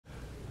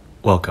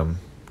Welcome.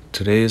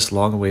 Today's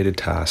long-awaited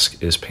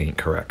task is paint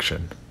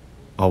correction.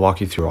 I'll walk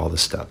you through all the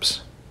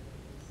steps.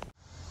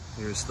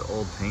 Here's the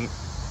old paint.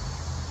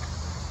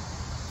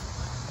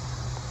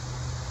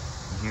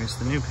 And here's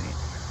the new paint.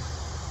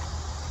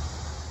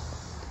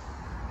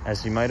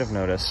 As you might have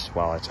noticed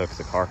while I took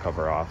the car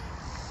cover off,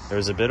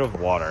 there's a bit of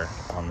water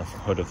on the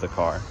hood of the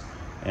car,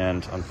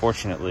 and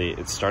unfortunately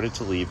it started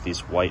to leave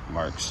these white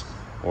marks,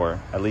 or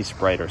at least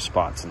brighter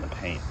spots in the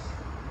paint.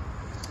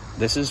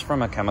 This is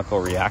from a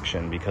chemical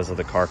reaction because of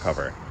the car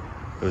cover.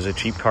 It was a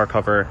cheap car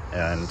cover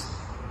and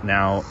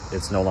now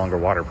it's no longer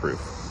waterproof.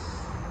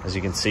 As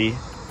you can see,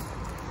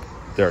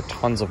 there are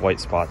tons of white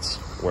spots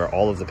where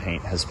all of the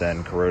paint has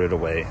been corroded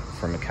away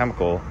from a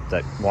chemical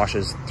that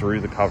washes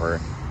through the cover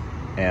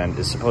and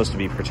is supposed to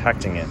be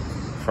protecting it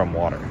from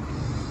water.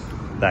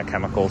 That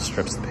chemical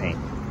strips the paint,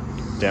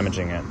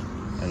 damaging it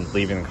and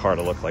leaving the car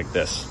to look like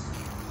this.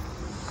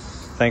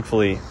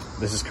 Thankfully,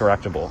 this is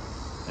correctable,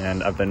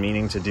 and I've been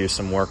meaning to do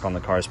some work on the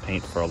car's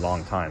paint for a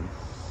long time.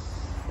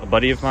 A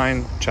buddy of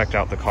mine checked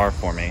out the car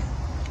for me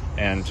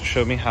and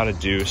showed me how to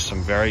do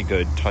some very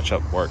good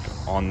touch-up work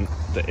on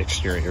the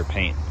exterior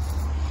paint.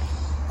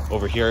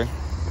 Over here,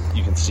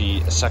 you can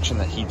see a section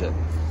that he did,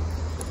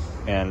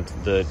 and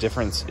the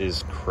difference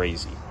is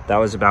crazy. That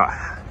was about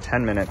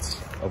 10 minutes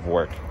of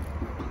work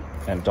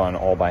and done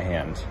all by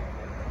hand,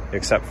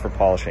 except for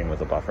polishing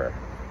with a buffer.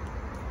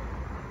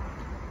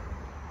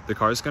 The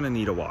car is going to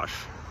need a wash,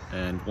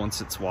 and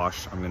once it's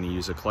washed, I'm going to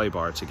use a clay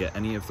bar to get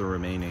any of the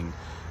remaining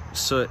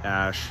soot,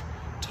 ash,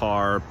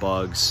 tar,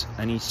 bugs,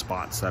 any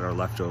spots that are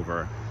left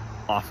over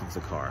off of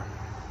the car.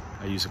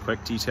 I use a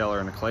quick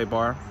detailer and a clay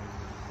bar.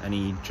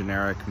 Any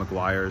generic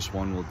Meguiar's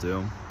one will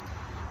do.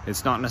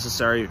 It's not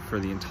necessary for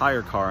the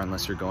entire car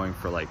unless you're going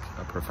for like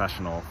a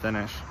professional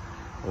finish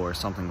or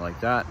something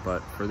like that,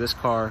 but for this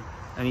car,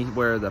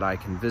 anywhere that I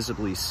can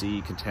visibly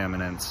see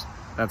contaminants,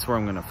 that's where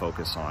I'm going to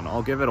focus on.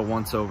 I'll give it a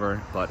once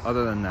over, but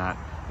other than that,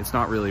 it's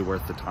not really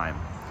worth the time.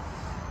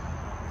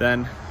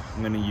 Then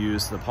I'm going to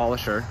use the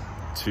polisher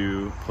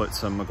to put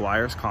some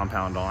Meguiar's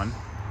compound on,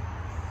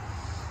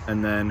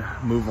 and then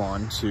move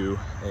on to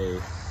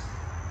a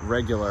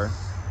regular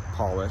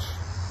polish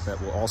that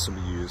will also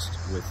be used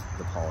with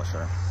the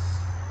polisher.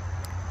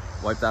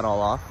 Wipe that all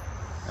off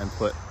and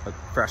put a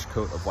fresh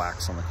coat of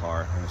wax on the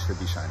car, and it should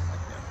be shining like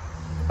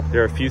new.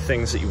 There are a few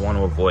things that you want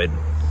to avoid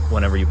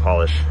whenever you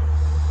polish.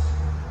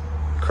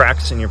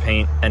 Cracks in your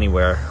paint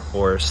anywhere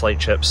or slight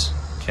chips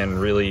can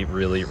really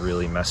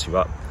mess you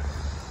up.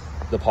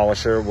 The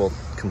polisher will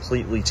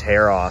completely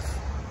tear off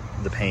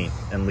the paint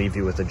and leave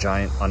you with a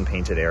giant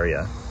unpainted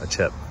area, a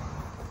chip.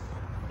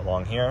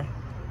 Along here,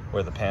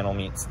 where the panel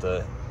meets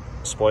the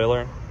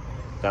spoiler,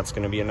 that's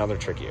going to be another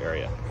tricky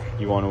area.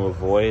 You want to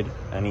avoid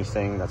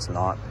anything that's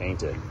not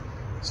painted.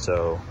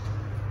 So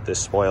this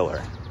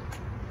spoiler,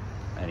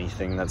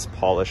 anything that's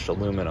polished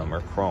aluminum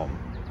or chrome,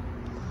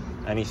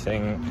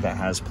 anything that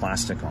has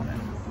plastic on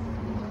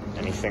it,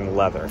 anything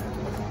leather,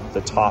 the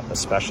top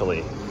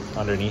especially.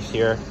 Underneath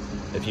here,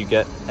 if you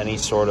get any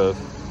sort of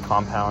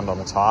compound on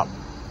the top,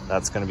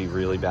 that's going to be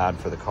really bad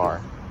for the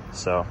car.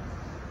 So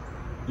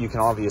you can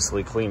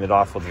obviously clean it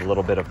off with a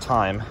little bit of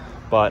time,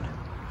 but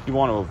you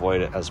want to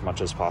avoid it as much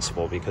as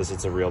possible because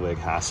it's a real big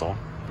hassle.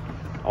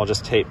 I'll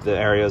just tape the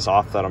areas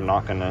off that I'm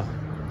not going to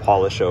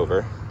polish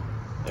over,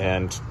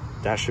 and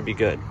that should be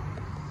good.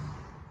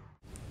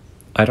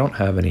 I don't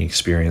have any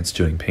experience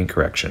doing paint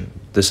correction.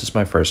 This is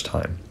my first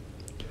time.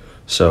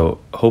 So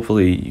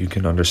hopefully you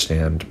can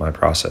understand my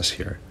process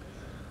here.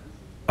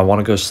 I want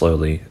to go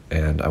slowly,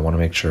 and I want to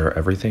make sure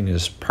everything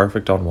is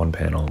perfect on one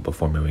panel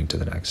before moving to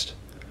the next.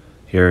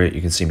 Here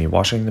you can see me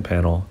washing the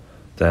panel,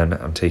 then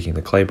I'm taking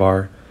the clay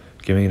bar,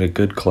 giving it a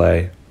good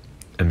clay,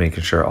 and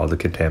making sure all the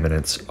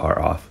contaminants are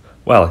off,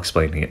 while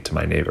explaining it to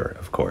my neighbor,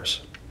 of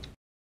course.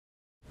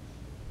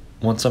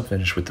 Once I'm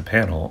finished with the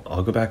panel,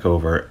 I'll go back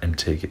over and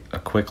take a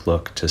quick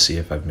look to see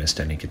if I've missed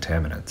any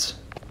contaminants.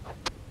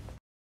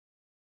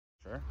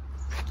 Sure.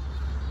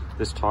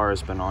 This tar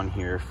has been on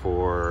here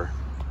for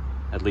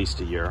at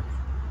least a year,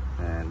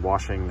 and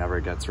washing never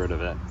gets rid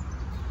of it.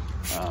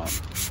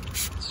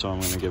 So I'm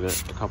going to give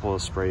it a couple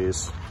of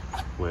sprays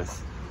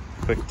with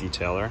quick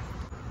detailer.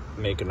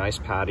 Make a nice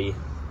patty.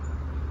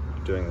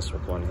 I'm doing this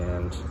with one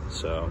hand,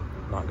 so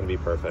not going to be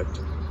perfect,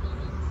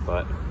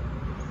 but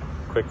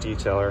quick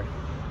detailer,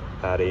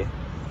 patty,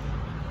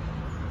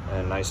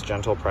 and nice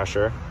gentle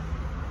pressure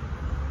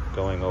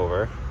going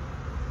over.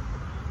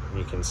 And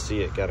you can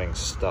see it getting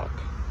stuck.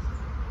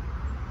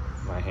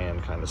 My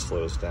hand kind of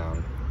slows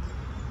down,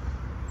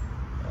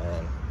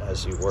 and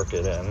as you work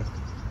it in,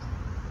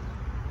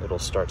 it'll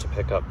start to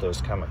pick up those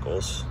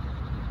chemicals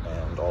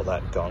and all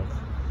that gunk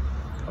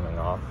coming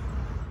off.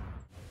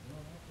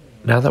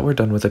 Now that we're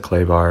done with the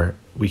clay bar,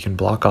 we can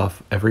block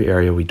off every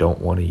area we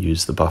don't want to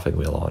use the buffing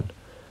wheel on,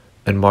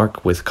 and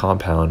mark with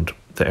compound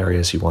the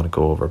areas you want to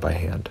go over by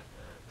hand.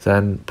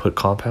 Then put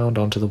compound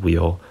onto the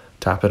wheel,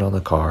 tap it on the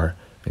car,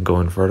 and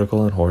go in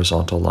vertical and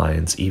horizontal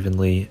lines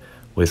evenly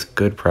with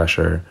good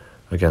pressure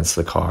against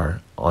the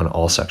car on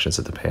all sections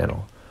of the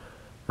panel.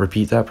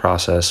 Repeat that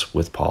process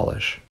with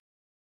polish.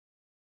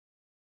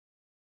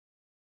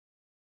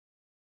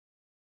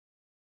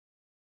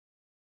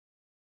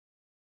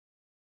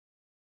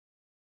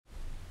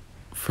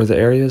 For the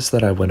areas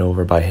that I went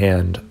over by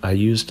hand, I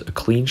used a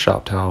clean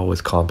shop towel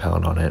with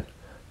compound on it,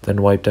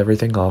 then wiped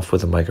everything off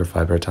with a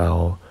microfiber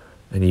towel,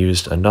 and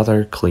used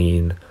another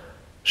clean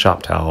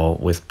shop towel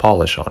with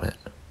polish on it.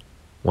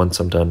 Once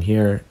I'm done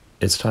here,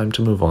 it's time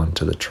to move on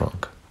to the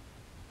trunk.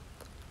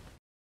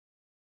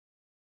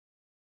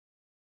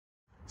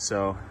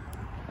 So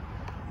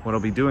what I'll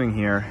be doing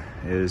here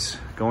is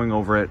going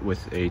over it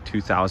with a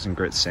 2000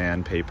 grit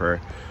sandpaper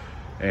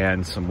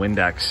and some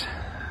Windex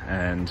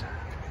and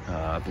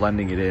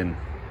blending it in.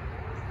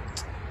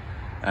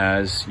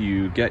 As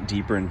you get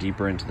deeper and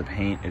deeper into the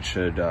paint, it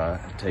should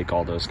take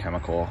all those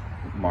chemical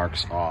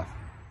marks off.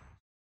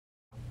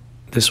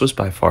 This was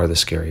by far the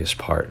scariest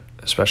part,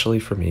 especially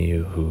for me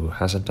who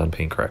hasn't done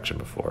paint correction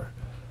before.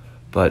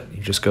 But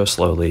you just go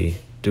slowly,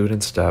 do it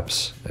in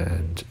steps,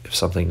 and if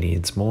something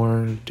needs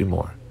more, do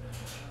more.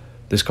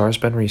 This car's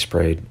been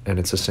resprayed, and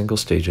it's a single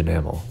stage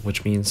enamel,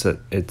 which means that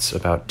it's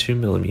about 2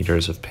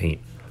 millimeters of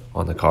paint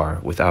on the car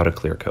without a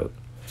clear coat.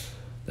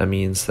 That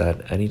means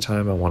that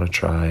anytime I want to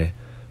try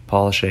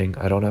polishing,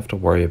 I don't have to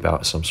worry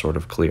about some sort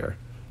of clear.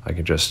 I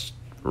can just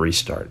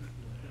restart.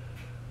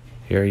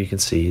 Here you can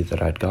see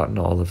that I'd gotten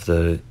all of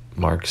the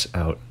marks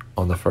out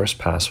on the first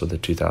pass with the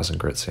 2000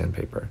 grit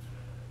sandpaper.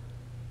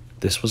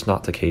 This was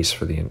not the case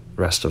for the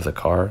rest of the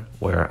car,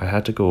 where I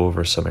had to go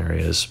over some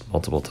areas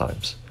multiple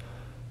times.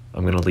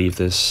 I'm going to leave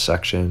this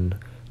section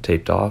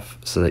taped off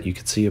so that you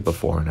can see a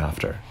before and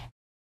after.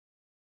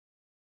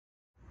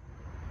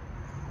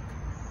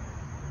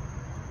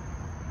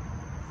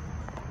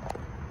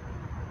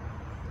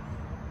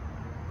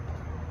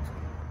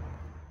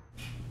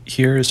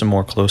 Here is a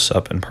more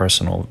close-up and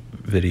personal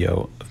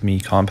video of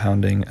me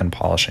compounding and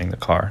polishing the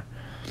car.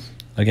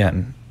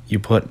 Again, you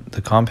put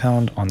the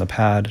compound on the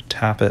pad,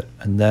 tap it,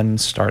 and then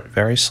start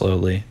very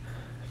slowly.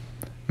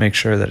 Make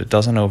sure that it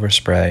doesn't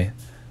overspray,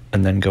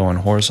 and then go in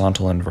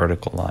horizontal and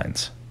vertical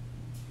lines.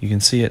 You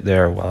can see it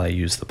there while I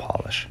use the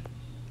polish.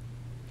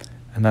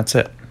 And that's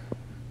it.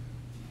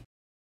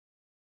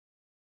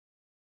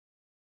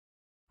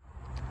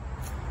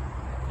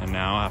 And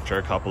now, after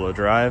a couple of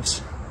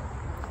drives,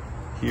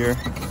 here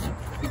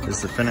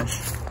is the finish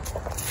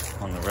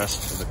on the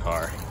rest of the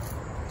car.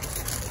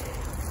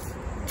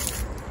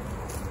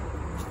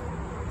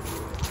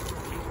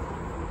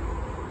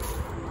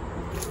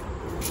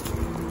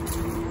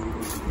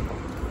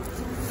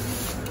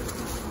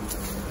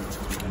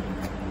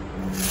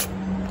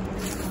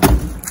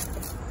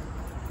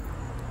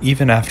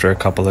 Even after a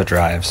couple of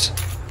drives,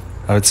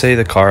 I would say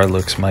the car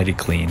looks mighty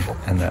clean,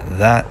 and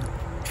that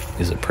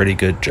is a pretty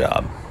good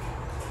job.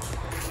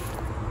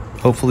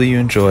 Hopefully you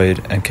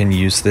enjoyed and can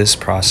use this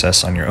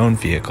process on your own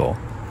vehicle.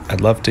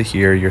 I'd love to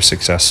hear your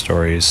success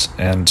stories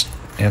and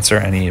answer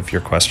any of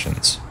your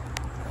questions.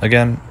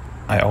 Again,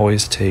 I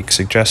always take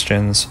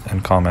suggestions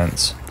and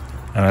comments,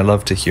 and I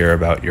love to hear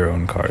about your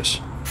own cars.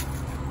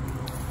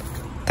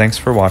 Thanks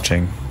for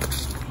watching.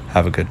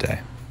 Have a good day.